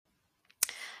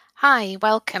Hi,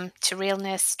 welcome to Real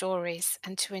Nurse Stories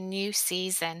and to a new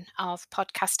season of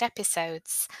podcast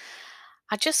episodes.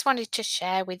 I just wanted to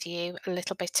share with you a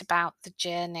little bit about the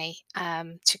journey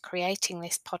to creating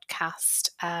this podcast.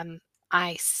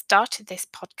 I started this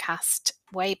podcast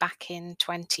way back in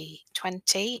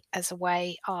 2020 as a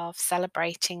way of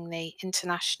celebrating the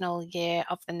International Year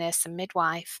of the Nurse and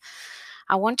Midwife.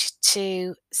 I wanted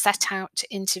to set out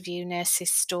to interview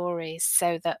nurses' stories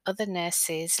so that other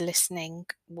nurses listening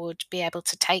would be able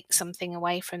to take something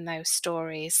away from those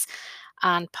stories.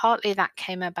 And partly that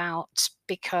came about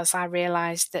because I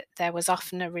realised that there was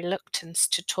often a reluctance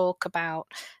to talk about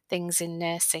things in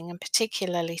nursing, and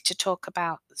particularly to talk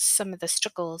about some of the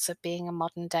struggles of being a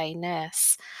modern day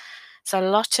nurse. So, a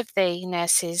lot of the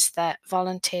nurses that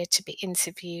volunteered to be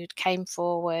interviewed came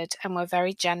forward and were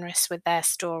very generous with their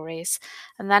stories.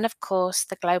 And then, of course,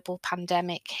 the global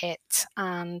pandemic hit,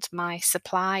 and my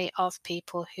supply of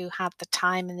people who had the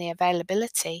time and the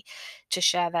availability to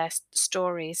share their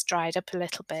stories dried up a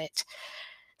little bit.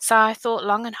 So I thought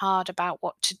long and hard about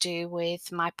what to do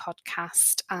with my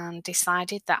podcast and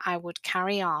decided that I would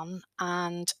carry on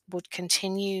and would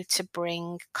continue to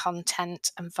bring content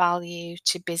and value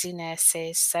to busy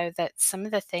nurses so that some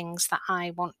of the things that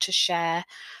I want to share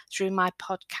through my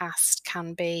podcast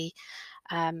can be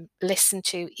listen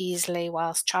to easily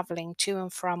whilst travelling to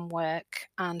and from work.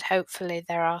 And hopefully,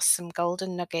 there are some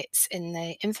golden nuggets in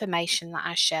the information that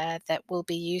I share that will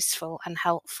be useful and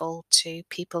helpful to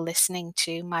people listening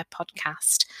to my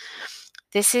podcast.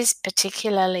 This is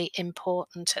particularly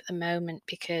important at the moment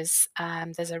because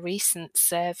there's a recent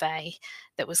survey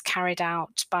that was carried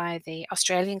out by the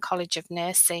Australian College of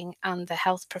Nursing and the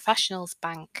Health Professionals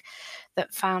Bank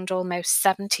that found almost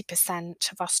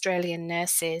 70% of Australian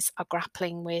nurses are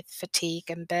grappling with fatigue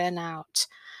and burnout.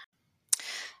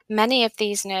 Many of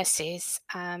these nurses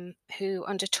who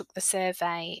undertook the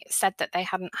survey said that they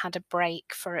hadn't had a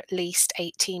break for at least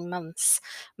 18 months.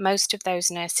 Most of those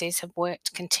nurses have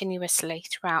worked continuously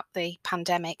throughout the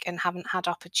pandemic and haven't had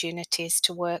opportunities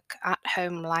to work at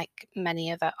home like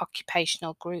many other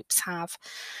occupational groups have.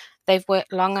 They've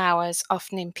worked long hours,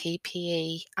 often in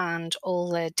PPE, and all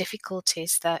the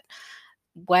difficulties that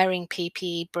wearing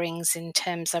PPE brings in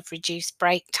terms of reduced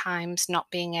break times,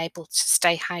 not being able to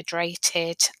stay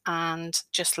hydrated, and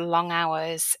just long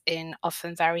hours in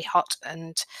often very hot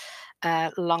and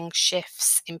long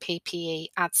shifts in PPE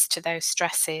adds to those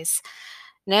stresses.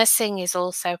 Nursing is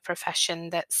also a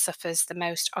profession that suffers the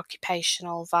most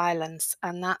occupational violence,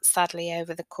 and that sadly,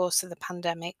 over the course of the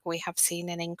pandemic, we have seen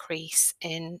an increase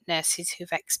in nurses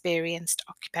who've experienced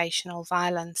occupational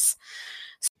violence.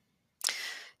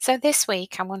 So, this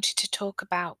week I wanted to talk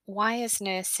about why, as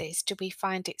nurses, do we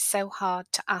find it so hard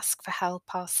to ask for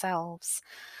help ourselves?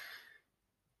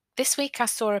 This week I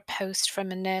saw a post from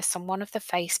a nurse on one of the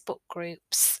Facebook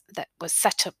groups that was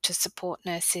set up to support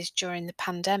nurses during the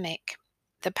pandemic.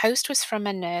 The post was from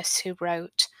a nurse who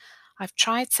wrote, "I've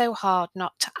tried so hard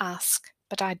not to ask,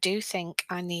 but I do think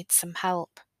I need some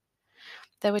help."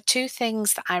 There were two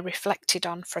things that I reflected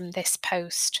on from this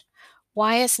post.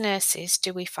 Why, as nurses,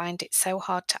 do we find it so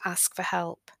hard to ask for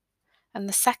help? And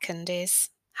the second is,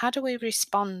 how do we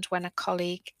respond when a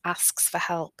colleague asks for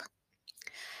help?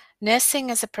 Nursing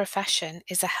as a profession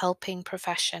is a helping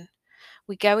profession.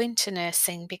 We go into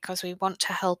nursing because we want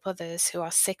to help others who are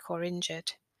sick or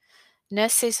injured.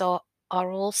 Nurses are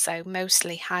also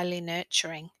mostly highly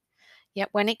nurturing, yet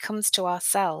when it comes to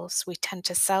ourselves, we tend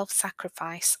to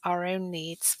self-sacrifice our own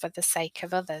needs for the sake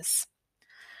of others.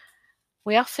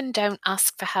 We often don't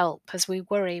ask for help as we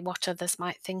worry what others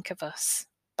might think of us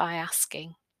by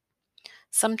asking.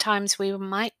 Sometimes we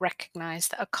might recognize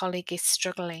that a colleague is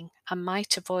struggling and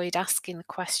might avoid asking the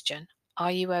question, "Are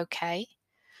you okay?"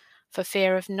 for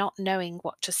fear of not knowing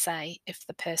what to say if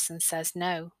the person says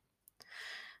no.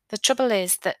 The trouble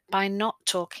is that by not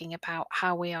talking about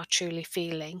how we are truly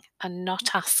feeling and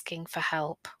not asking for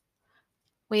help,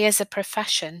 we as a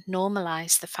profession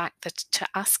normalize the fact that to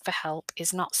ask for help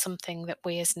is not something that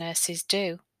we as nurses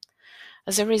do.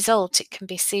 As a result, it can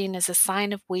be seen as a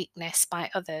sign of weakness by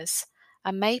others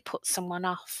and may put someone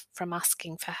off from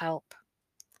asking for help.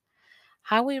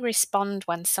 How we respond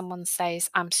when someone says,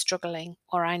 "I'm struggling"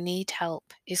 or "I need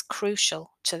help" is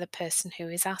crucial to the person who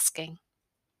is asking.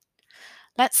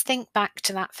 Let's think back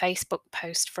to that Facebook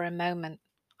post for a moment.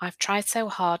 I've tried so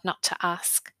hard not to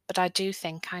ask, but I do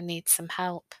think I need some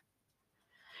help.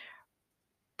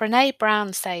 Brené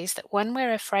Brown says that when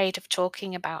we're afraid of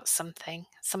talking about something,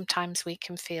 sometimes we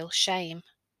can feel shame.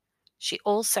 She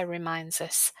also reminds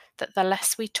us that the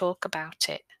less we talk about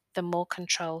it, the more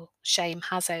control shame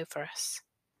has over us.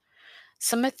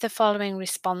 Some of the following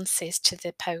responses to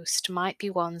the post might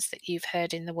be ones that you've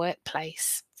heard in the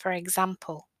workplace. For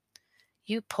example,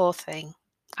 "You poor thing,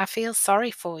 I feel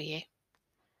sorry for you."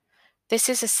 This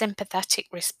is a sympathetic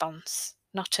response,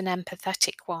 not an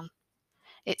empathetic one.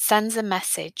 It sends a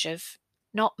message of,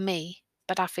 "Not me,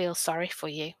 but I feel sorry for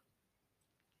you."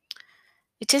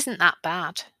 It isn't that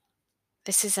bad.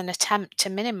 This is an attempt to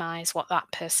minimize what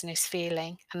that person is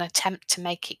feeling, an attempt to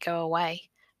make it go away,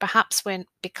 perhaps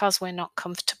because we're not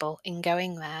comfortable in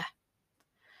going there.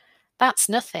 "That's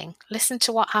nothing. Listen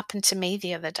to what happened to me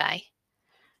the other day."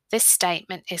 This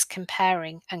statement is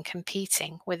comparing and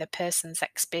competing with a person's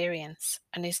experience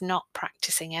and is not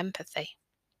practicing empathy.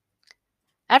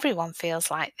 "Everyone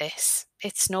feels like this.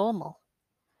 It's normal."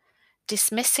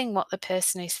 Dismissing what the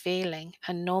person is feeling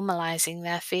and normalizing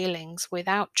their feelings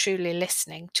without truly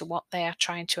listening to what they are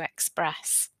trying to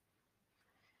express.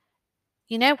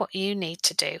 "You know what you need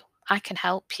to do. I can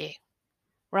help you."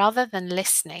 Rather than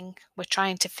listening, we're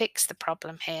trying to fix the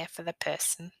problem here for the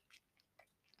person.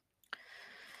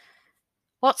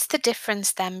 What's the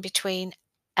difference then between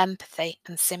empathy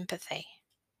and sympathy?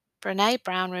 Brené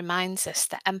Brown reminds us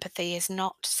that empathy is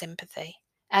not sympathy.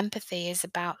 Empathy is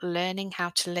about learning how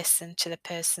to listen to the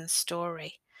person's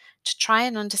story, to try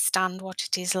and understand what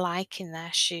it is like in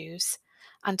their shoes,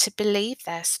 and to believe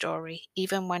their story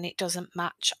even when it doesn't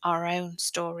match our own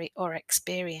story or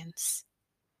experience.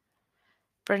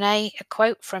 A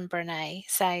quote from Brené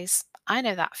says, "I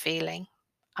know that feeling.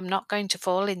 I'm not going to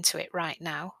fall into it right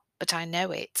now, but I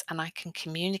know it and I can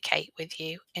communicate with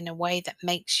you in a way that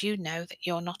makes you know that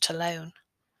you're not alone."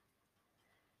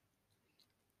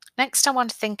 Next, I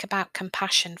want to think about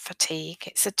compassion fatigue.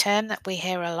 It's a term that we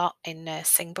hear a lot in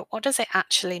nursing, but what does it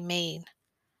actually mean?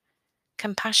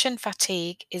 Compassion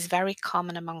fatigue is very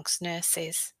common amongst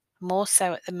nurses, more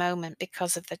so at the moment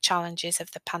because of the challenges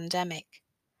of the pandemic.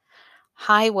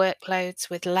 High workloads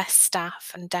with less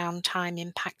staff and downtime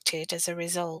impacted as a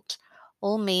result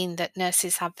all mean that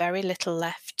nurses have very little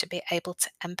left to be able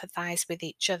to empathise with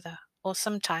each other, or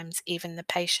sometimes even the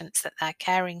patients that they're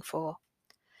caring for.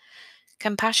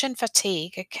 Compassion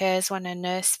fatigue occurs when a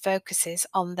nurse focuses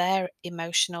on their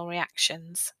emotional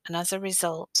reactions and as a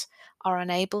result are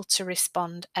unable to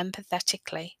respond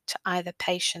empathetically to either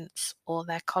patients or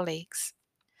their colleagues.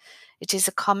 It is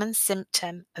a common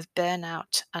symptom of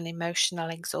burnout and emotional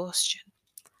exhaustion.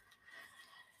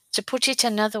 To put it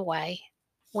another way,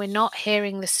 we're not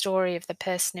hearing the story of the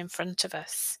person in front of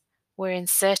us. We're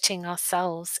inserting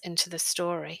ourselves into the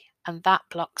story, and that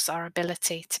blocks our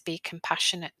ability to be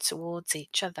compassionate towards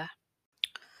each other.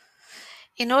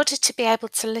 In order to be able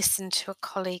to listen to a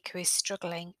colleague who is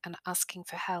struggling and asking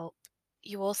for help,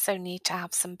 you also need to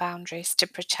have some boundaries to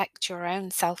protect your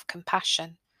own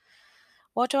self-compassion.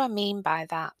 What do I mean by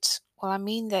that? Well, I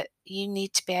mean that you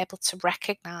need to be able to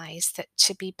recognize that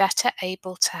to be better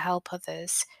able to help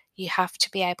others, you have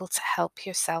to be able to help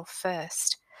yourself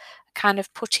first. Kind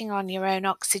of putting on your own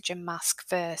oxygen mask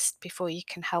first before you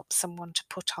can help someone to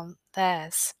put on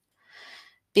theirs.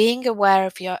 Being aware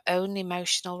of your own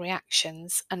emotional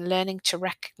reactions and learning to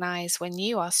recognize when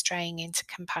you are straying into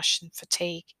compassion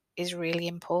fatigue is really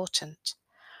important.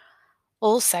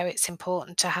 Also, it's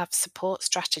important to have support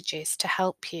strategies to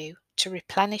help you to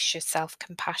replenish your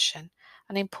self-compassion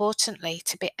and, importantly,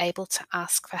 to be able to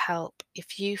ask for help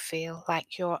if you feel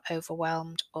like you're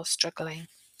overwhelmed or struggling.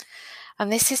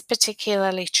 And this is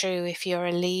particularly true if you're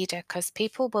a leader, because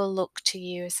people will look to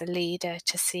you as a leader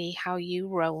to see how you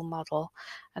role model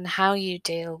and how you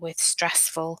deal with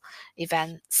stressful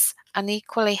events, and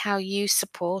equally how you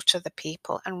support other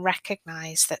people and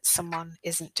recognize that someone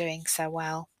isn't doing so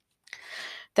well.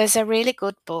 There's a really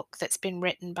good book that's been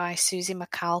written by Susie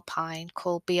McAlpine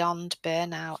called Beyond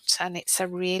Burnout, and it's a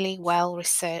really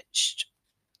well-researched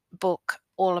book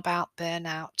all about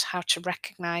burnout, how to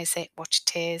recognize it, what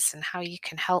it is, and how you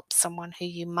can help someone who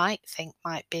you might think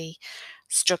might be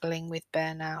struggling with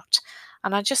burnout.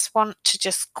 And I just want to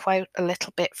just quote a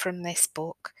little bit from this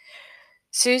book.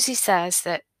 Susie says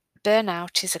that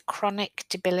burnout is a chronic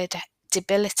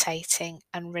debilitating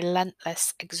and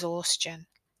relentless exhaustion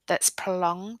that's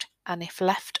prolonged and, if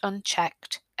left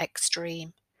unchecked,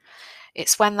 extreme.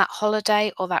 It's when that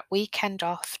holiday or that weekend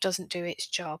off doesn't do its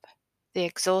job. The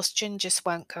exhaustion just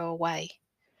won't go away.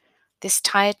 This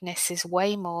tiredness is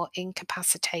way more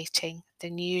incapacitating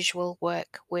than usual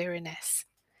work weariness.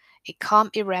 It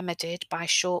can't be remedied by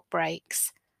short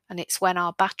breaks, and it's when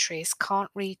our batteries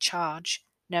can't recharge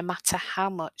no matter how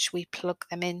much we plug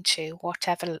them into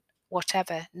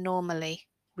whatever normally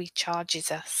recharges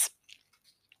us.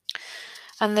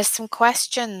 And there's some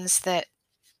questions that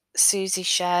Susie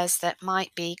shares that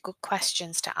might be good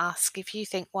questions to ask if you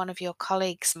think one of your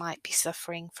colleagues might be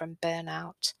suffering from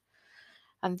burnout.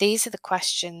 And these are the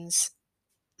questions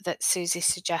that Susie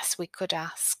suggests we could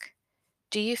ask.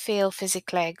 Do you feel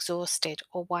physically exhausted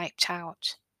or wiped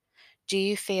out? Do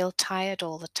you feel tired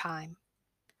all the time?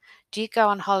 Do you go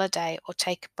on holiday or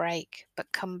take a break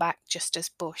but come back just as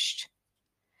bushed?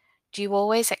 Do you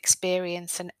always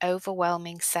experience an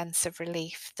overwhelming sense of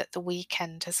relief that the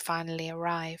weekend has finally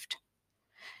arrived?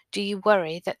 Do you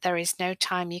worry that there is no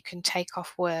time you can take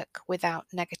off work without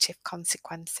negative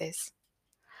consequences?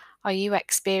 Are you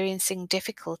experiencing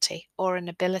difficulty or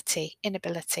inability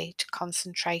to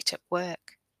concentrate at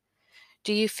work?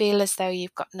 Do you feel as though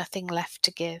you've got nothing left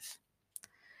to give?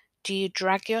 Do you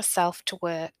drag yourself to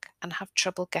work and have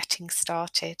trouble getting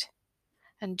started?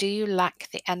 And do you lack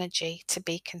the energy to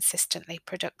be consistently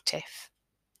productive?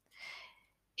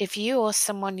 If you or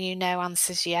someone you know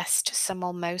answers yes to some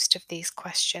or most of these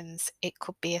questions, it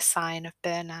could be a sign of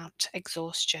burnout,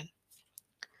 exhaustion.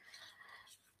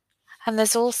 And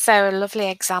there's also a lovely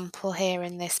example here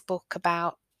in this book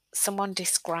about someone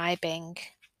describing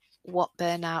what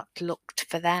burnout looked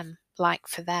for them, like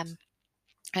for them.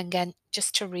 And again,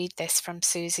 just to read this from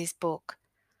Susie's book.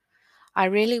 I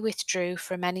really withdrew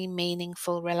from any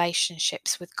meaningful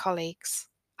relationships with colleagues.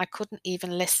 I couldn't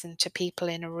even listen to people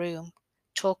in a room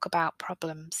talk about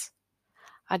problems.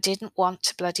 I didn't want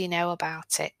to bloody know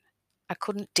about it. I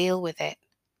couldn't deal with it.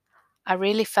 I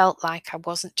really felt like I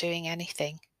wasn't doing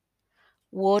anything.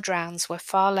 Ward rounds were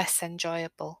far less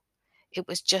enjoyable. It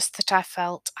was just that I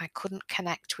felt I couldn't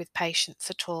connect with patients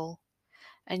at all.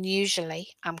 And usually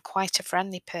I'm quite a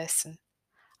friendly person,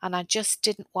 and I just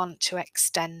didn't want to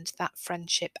extend that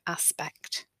friendship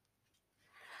aspect.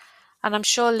 And I'm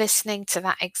sure listening to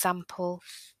that example,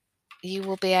 you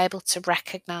will be able to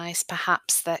recognize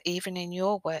perhaps that even in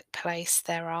your workplace,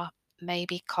 there are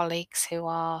maybe colleagues who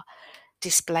are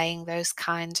displaying those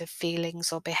kinds of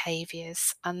feelings or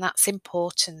behaviors. And that's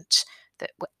important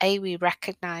that A, we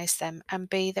recognize them, and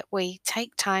B, that we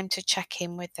take time to check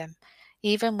in with them,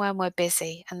 even when we're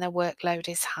busy and the workload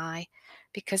is high.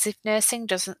 Because if nursing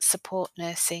doesn't support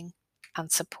nursing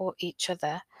and support each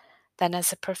other, then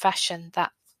as a profession,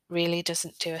 that really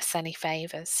doesn't do us any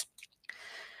favors.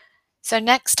 So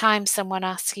next time someone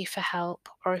asks you for help,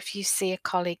 or if you see a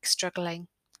colleague struggling,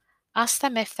 ask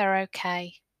them if they're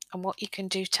okay and what you can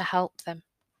do to help them.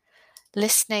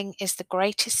 Listening is the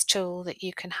greatest tool that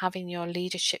you can have in your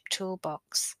leadership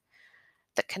toolbox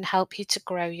that can help you to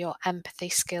grow your empathy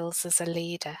skills as a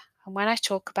leader. And when I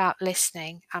talk about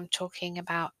listening, I'm talking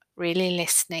about really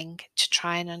listening to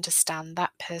try and understand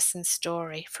that person's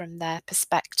story from their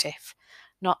perspective,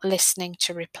 not listening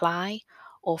to reply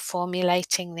or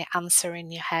formulating the answer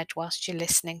in your head whilst you're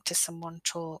listening to someone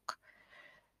talk.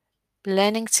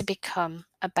 Learning to become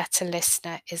a better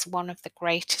listener is one of the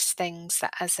greatest things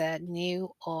that as a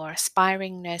new or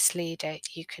aspiring nurse leader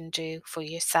you can do for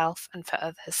yourself and for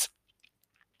others.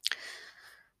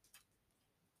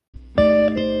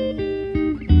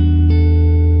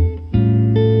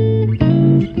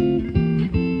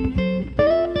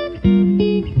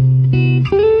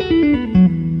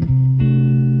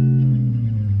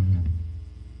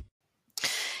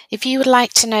 If you would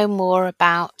like to know more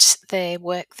about the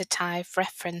work that I've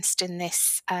referenced in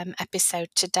this episode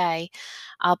today,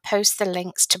 I'll post the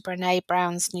links to Brené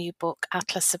Brown's new book,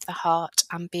 Atlas of the Heart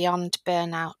and Beyond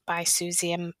Burnout by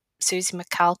Susie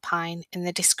McAlpine in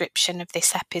the description of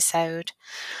this episode.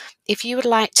 If you would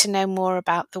like to know more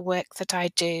about the work that I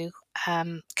do,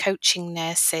 coaching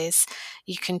nurses,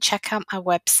 you can check out my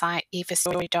website,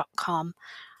 evastory.com.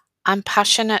 I'm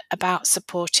passionate about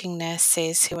supporting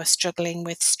nurses who are struggling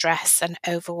with stress and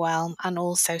overwhelm, and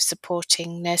also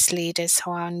supporting nurse leaders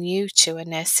who are new to a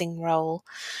nursing role,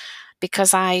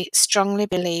 because I strongly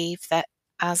believe that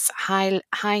as high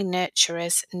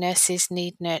nurturers, nurses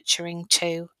need nurturing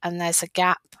too, and there's a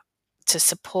gap to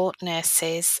support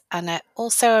nurses, and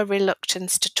also a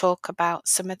reluctance to talk about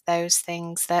some of those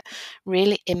things that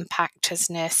really impact us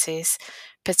nurses,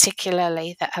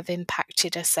 particularly that have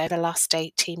impacted us over the last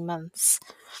 18 months.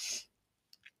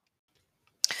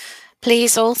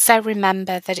 Please also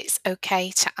remember that it's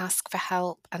okay to ask for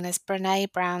help, and as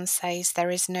Brené Brown says, there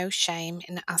is no shame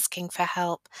in asking for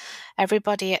help.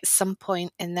 Everybody at some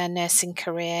point in their nursing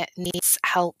career needs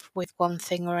help with one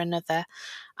thing or another,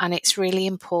 and it's really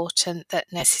important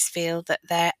that nurses feel that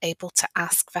they're able to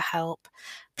ask for help.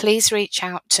 Please reach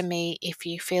out to me if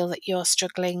you feel that you're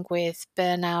struggling with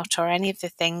burnout or any of the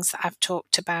things that I've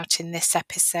talked about in this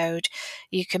episode.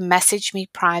 You can message me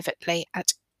privately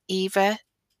at evastory.com.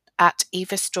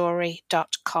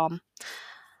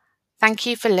 Thank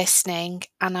you for listening,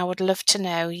 and I would love to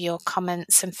know your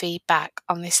comments and feedback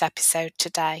on this episode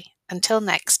today. Until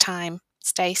next time,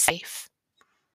 stay safe.